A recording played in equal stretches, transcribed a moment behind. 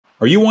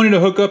Are you wanting to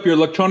hook up your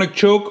electronic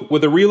choke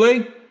with a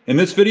relay? In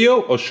this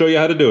video, I'll show you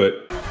how to do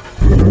it.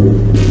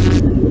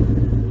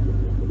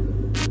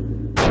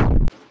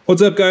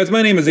 What's up guys,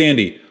 my name is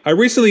Andy. I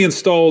recently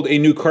installed a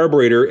new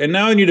carburetor and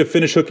now I need to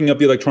finish hooking up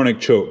the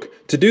electronic choke.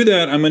 To do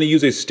that, I'm going to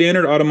use a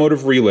standard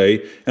automotive relay.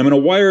 I'm going to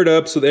wire it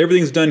up so that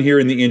everything's done here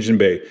in the engine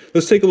bay.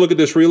 Let's take a look at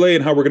this relay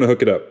and how we're going to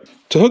hook it up.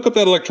 To hook up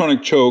that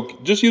electronic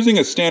choke, just using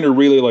a standard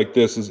relay like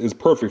this is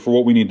perfect for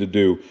what we need to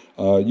do.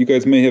 You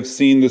guys may have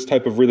seen this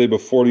type of relay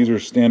before. These are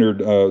standard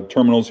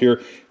terminals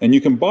here, and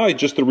you can buy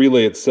just the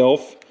relay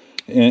itself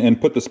and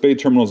put the spade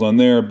terminals on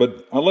there,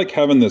 but I like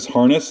having this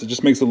harness. It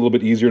just makes it a little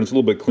bit easier and it's a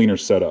little bit cleaner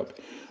setup.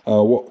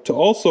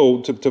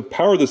 To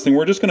power this thing,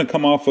 we're just going to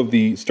come off of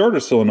the starter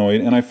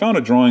solenoid, and I found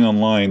a drawing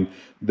online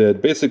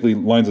that basically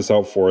lines this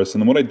out for us.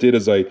 And then what I did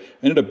is I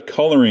ended up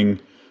coloring,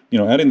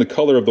 adding the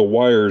color of the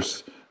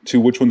wires to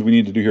which ones we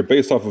need to do here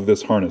based off of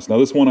this harness. Now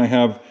this one I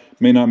have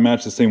may not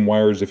match the same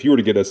wires if you were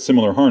to get a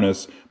similar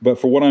harness, but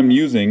for what I'm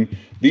using,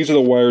 these are the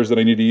wires that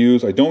I need to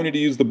use. I don't need to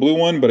use the blue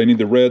one, but I need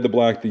the red, the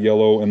black, the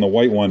yellow, and the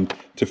white one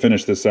to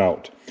finish this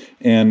out.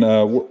 And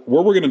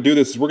where we're going to do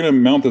this is we're going to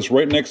mount this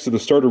right next to the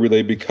starter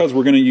relay because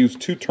we're going to use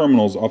two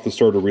terminals off the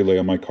starter relay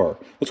on my car.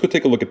 Let's go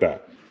take a look at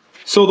that.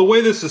 So the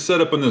way this is set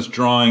up in this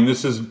drawing,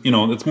 this is,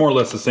 it's more or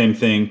less the same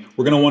thing.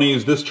 We're going to want to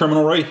use this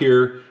terminal right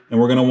here, and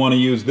we're going to want to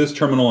use this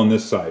terminal on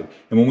this side.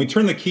 And when we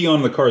turn the key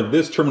on the car,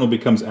 this terminal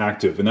becomes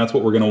active, and that's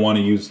what we're going to want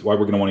to use, why we're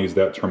going to want to use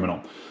that terminal.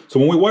 So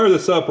when we wire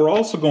this up, we're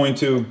going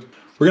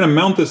to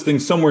mount this thing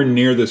somewhere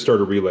near this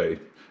starter relay.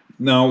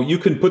 Now, you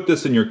can put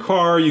this in your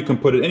car, you can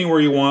put it anywhere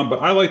you want, but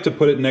I like to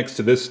put it next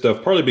to this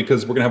stuff, partly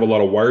because we're going to have a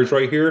lot of wires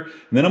right here, and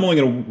then I'm only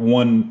going to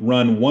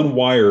run one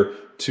wire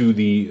to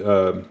the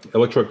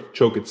electric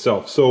choke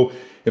itself. So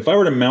if I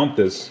were to mount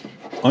this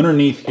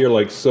underneath here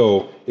like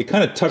so, it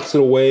kind of tucks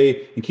it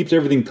away and keeps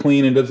everything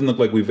clean and doesn't look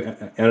like we've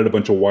added a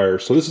bunch of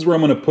wires. So this is where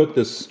I'm going to put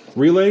this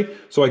relay,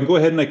 so I can go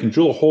ahead and I can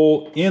drill a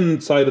hole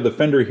inside of the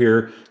fender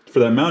here for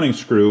that mounting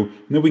screw,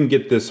 and then we can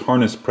get this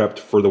harness prepped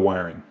for the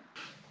wiring.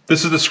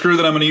 This is the screw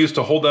that I'm going to use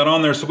to hold that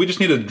on there, so we just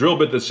need a drill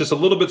bit that's just a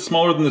little bit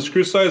smaller than the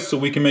screw size so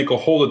we can make a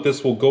hole that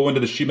this will go into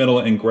the sheet metal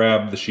and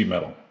grab the sheet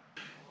metal.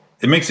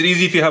 It makes it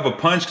easy if you have a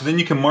punch, because then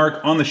you can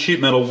mark on the sheet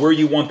metal where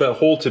you want that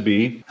hole to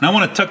be. And I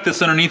want to tuck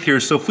this underneath here,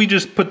 so if we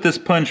just put this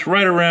punch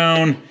right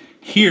around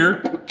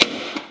here,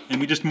 and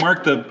we just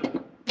mark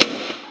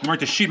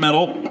the sheet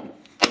metal,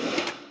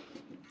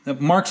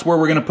 that marks where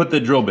we're going to put the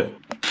drill bit.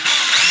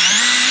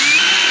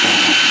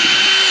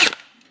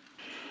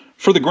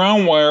 For the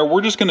ground wire, we're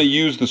just going to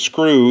use the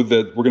screw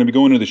that we're going to be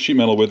going into the sheet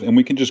metal with, and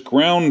we can just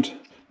ground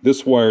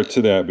this wire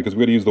to that, because we're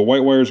going to use the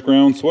white wires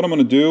ground. So what I'm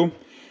going to do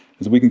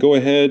is we can go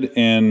ahead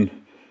and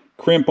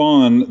crimp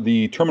on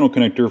the terminal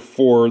connector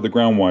for the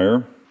ground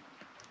wire.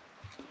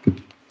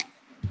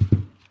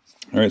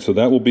 All right, so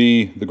that will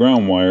be the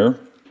ground wire.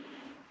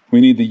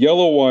 We need the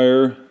yellow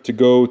wire to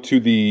go to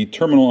the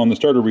terminal on the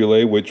starter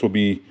relay, which will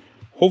be,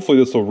 hopefully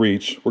this will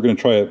reach. We're going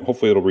to try it,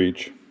 hopefully it'll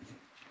reach.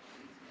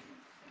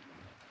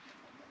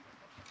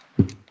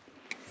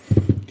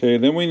 Okay,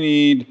 then we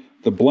need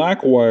the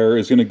black wire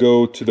is going to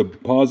go to the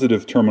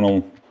positive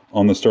terminal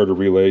on the starter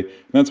relay.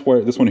 And that's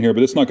why this one here,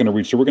 but it's not going to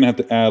reach, so we're going to have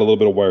to add a little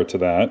bit of wire to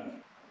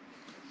that.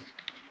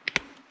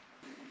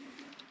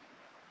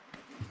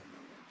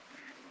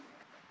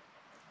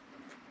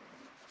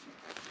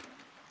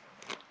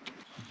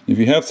 If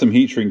you have some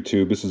heat shrink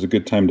tube, this is a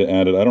good time to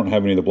add it. I don't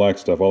have any of the black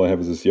stuff, all I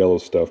have is this yellow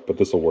stuff, but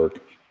this will work.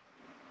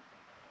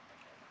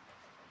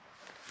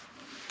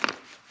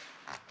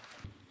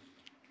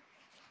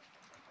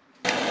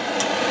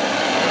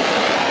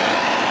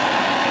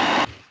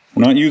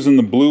 We're not using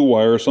the blue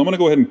wire, so I'm going to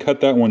go ahead and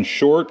cut that one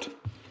short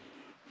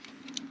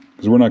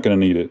because we're not going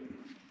to need it.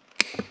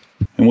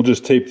 And we'll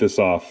just tape this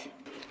off.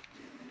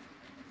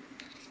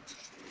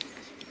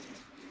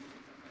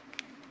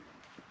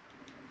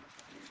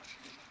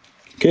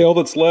 Okay, all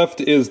that's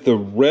left is the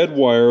red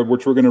wire,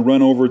 which we're going to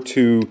run over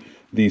to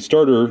the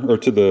starter, or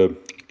to the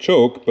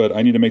choke, but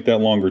I need to make that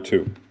longer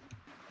too.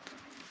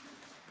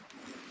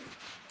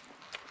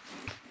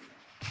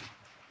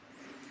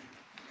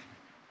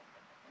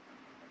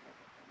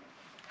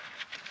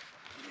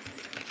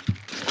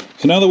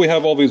 So now that we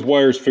have all these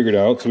wires figured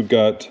out, so we've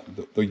got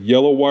the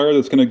yellow wire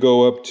that's going to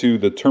go up to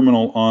the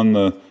terminal on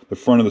the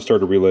front of the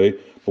starter relay.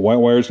 The white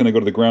wire is going to go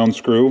to the ground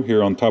screw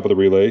here on top of the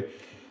relay.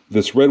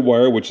 This red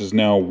wire, which is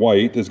now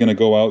white, is going to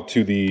go out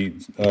to the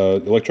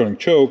electronic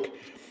choke.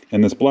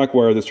 And this black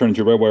wire that's turned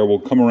into red wire will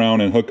come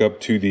around and hook up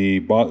to the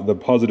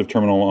positive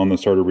terminal on the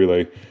starter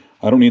relay.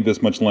 I don't need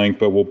this much length,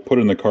 but we'll put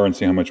it in the car and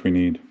see how much we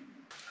need.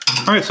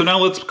 All right, so now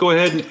let's go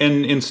ahead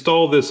and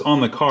install this on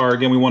the car.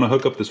 Again, we want to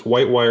hook up this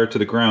white wire to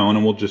the ground,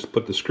 and we'll just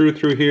put the screw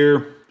through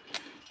here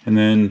and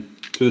then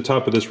to the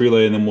top of this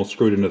relay, and then we'll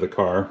screw it into the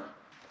car.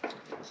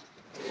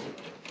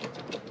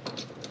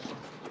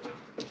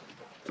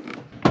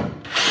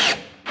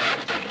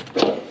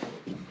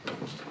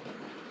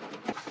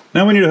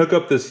 Now we need to hook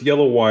up this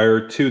yellow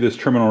wire to this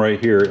terminal right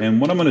here, and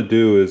what I'm going to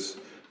do is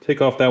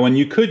take off that one.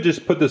 You could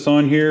just put this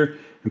on here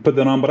and put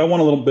that on, but I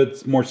want a little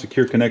bit more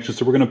secure connection,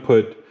 so we're going to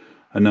put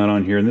a nut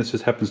on here, and this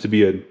just happens to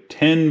be a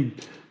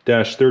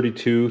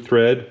 10-32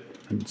 thread,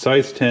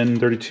 size 10,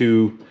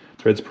 32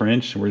 threads per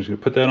inch. And we're just going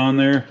to put that on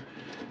there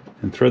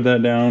and thread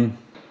that down.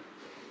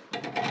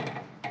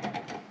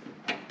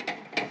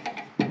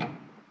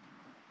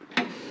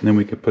 And then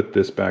we could put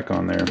this back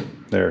on there.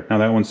 There. Now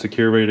that one's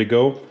secure, ready to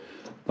go.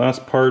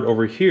 Last part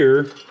over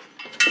here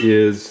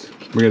is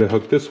we're going to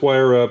hook this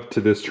wire up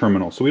to this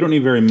terminal. So we don't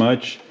need very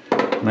much.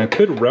 And I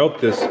could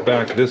route this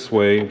back this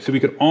way so we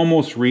could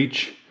almost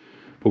reach,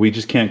 but we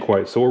just can't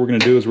quite. So what we're going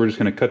to do is we're just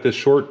going to cut this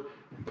short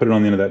and put it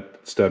on the end of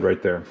that stud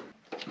right there.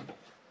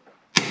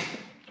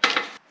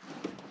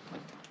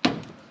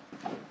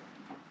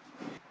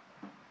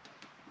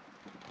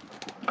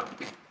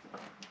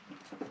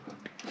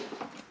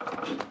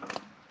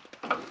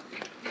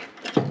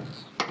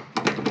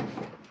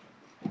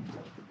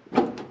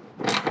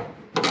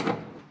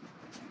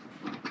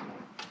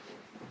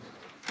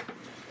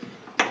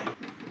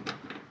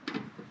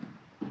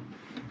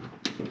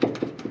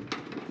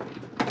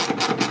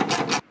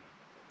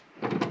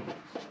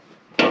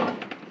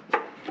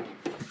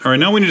 All right,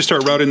 now we need to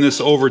start routing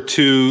this over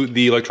to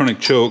the electronic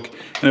choke,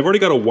 and I've already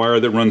got a wire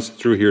that runs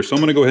through here, so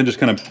I'm gonna go ahead and just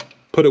kind of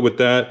put it with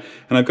that,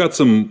 and I've got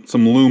some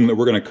loom that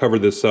we're gonna cover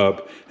this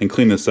up and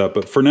clean this up,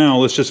 but for now,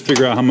 let's just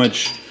figure out how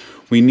much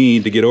we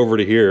need to get over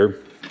to here,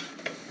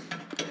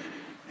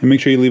 and make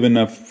sure you leave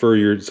enough for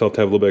yourself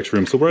to have a little bit extra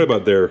room. So right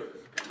about there,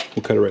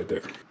 we'll cut it right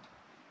there.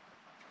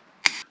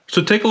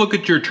 So take a look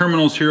at your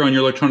terminals here on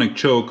your electronic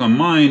choke. On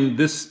mine,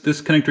 this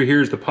connector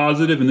here is the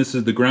positive, and this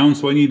is the ground,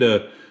 so I need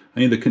the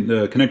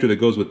connector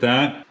that goes with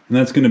that, and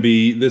that's going to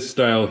be this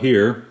style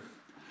here.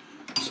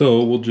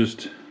 So we'll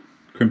just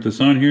crimp this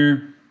on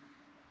here,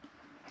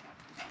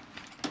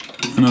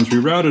 and as we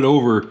route it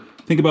over,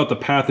 think about the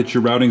path that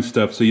you're routing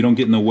stuff so you don't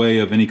get in the way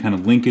of any kind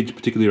of linkage,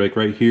 particularly like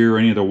right here or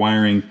any other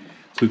wiring.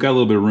 So we've got a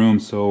little bit of room,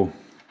 so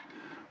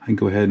I can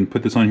go ahead and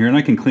put this on here, and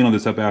I can clean all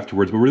this up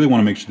afterwards, but we really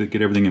want to make sure that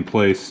get everything in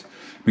place,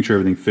 make sure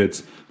everything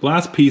fits. The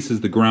last piece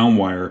is the ground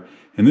wire,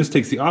 and this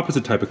takes the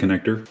opposite type of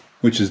connector,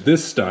 which is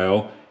this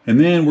style. And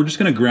then we're just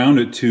going to ground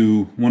it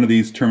to one of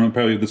these terminals,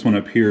 probably this one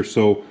up here.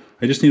 So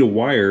I just need a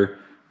wire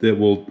that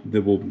will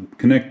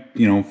connect,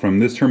 you know, from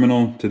this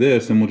terminal to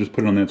this, and we'll just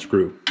put it on that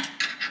screw.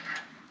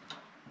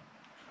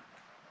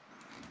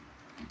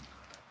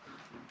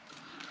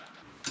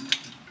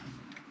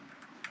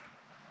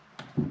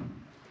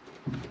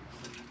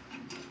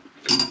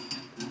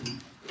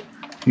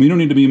 We don't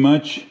need to be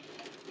much,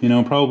 you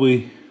know,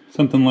 probably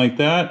something like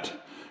that,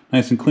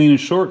 nice and clean and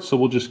short. So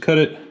we'll just cut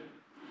it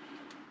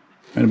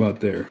right about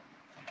there.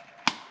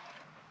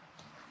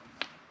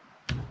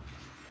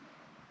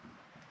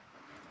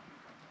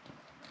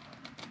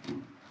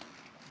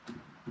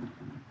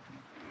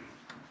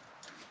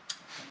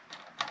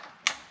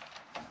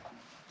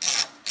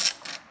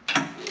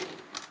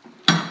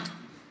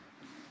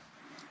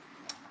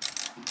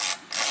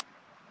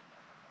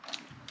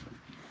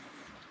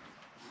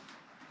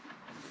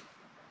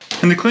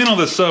 And to clean all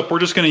this up, we're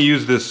just going to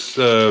use this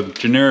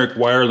generic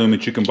wire loom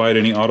that you can buy at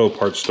any auto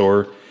parts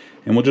store.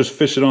 And we'll just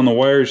fish it on the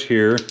wires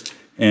here,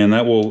 and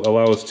that will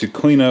allow us to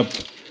clean up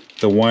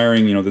the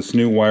wiring, you know, this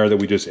new wire that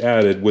we just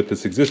added with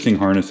this existing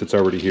harness that's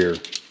already here.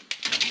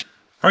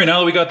 All right, now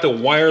that we got the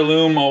wire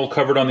loom all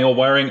covered on the old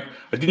wiring,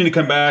 I do need to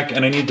come back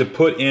and I need to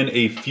put in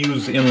a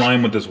fuse in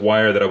line with this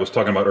wire that I was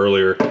talking about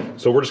earlier.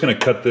 So we're just going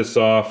to cut this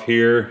off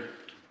here.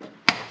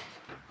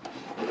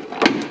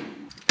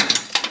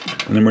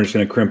 And then we're just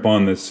going to crimp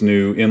on this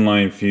new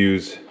inline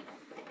fuse.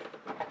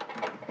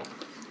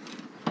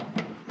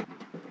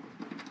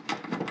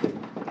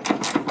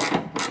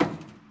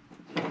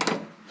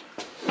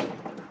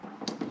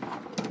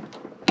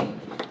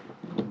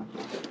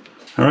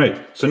 All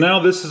right, so now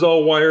this is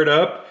all wired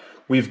up.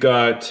 We've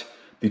got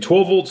the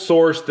 12-volt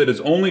source that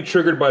is only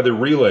triggered by the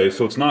relay,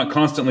 so it's not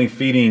constantly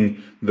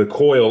feeding the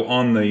coil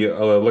on the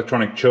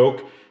electronic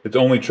choke. It's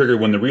only triggered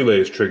when the relay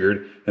is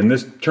triggered, and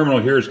this terminal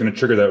here is going to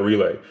trigger that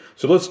relay.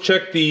 So let's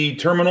check the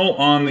terminal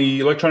on the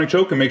electronic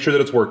choke and make sure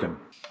that it's working.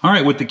 All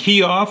right, with the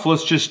key off,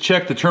 let's just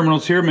check the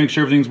terminals here, make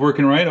sure everything's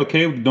working right.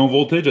 Okay, no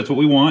voltage, that's what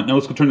we want. Now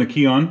let's go turn the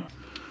key on.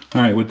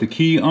 All right, with the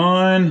key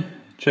on,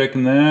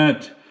 checking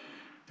that.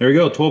 There we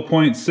go,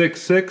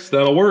 12.66,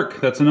 that'll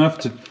work. That's enough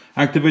to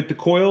activate the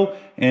coil,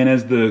 and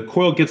as the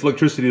coil gets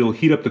electricity, it'll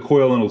heat up the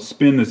coil and it'll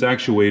spin this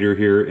actuator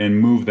here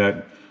and move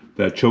that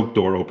choke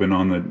door open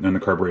on the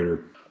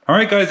carburetor. All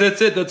right, guys,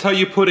 that's it. That's how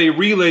you put a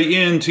relay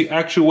in to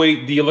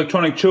actuate the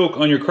electronic choke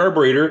on your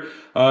carburetor.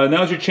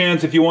 Now's your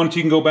chance. If you want to,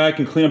 you can go back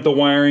and clean up the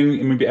wiring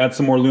and maybe add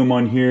some more loom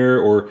on here,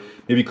 or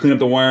maybe clean up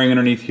the wiring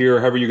underneath here,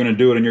 however you're going to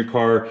do it in your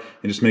car,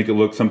 and just make it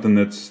look something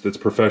that's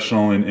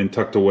professional and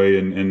tucked away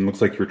and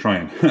looks like you're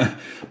trying. But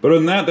other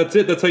than that, that's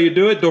it. That's how you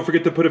do it. Don't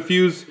forget to put a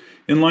fuse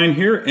in line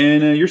here,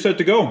 and you're set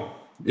to go.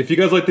 If you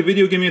guys like the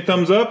video, give me a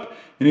thumbs up,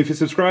 and if you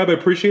subscribe, I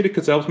appreciate it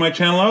because it helps my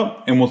channel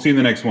out, and we'll see you in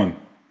the next one.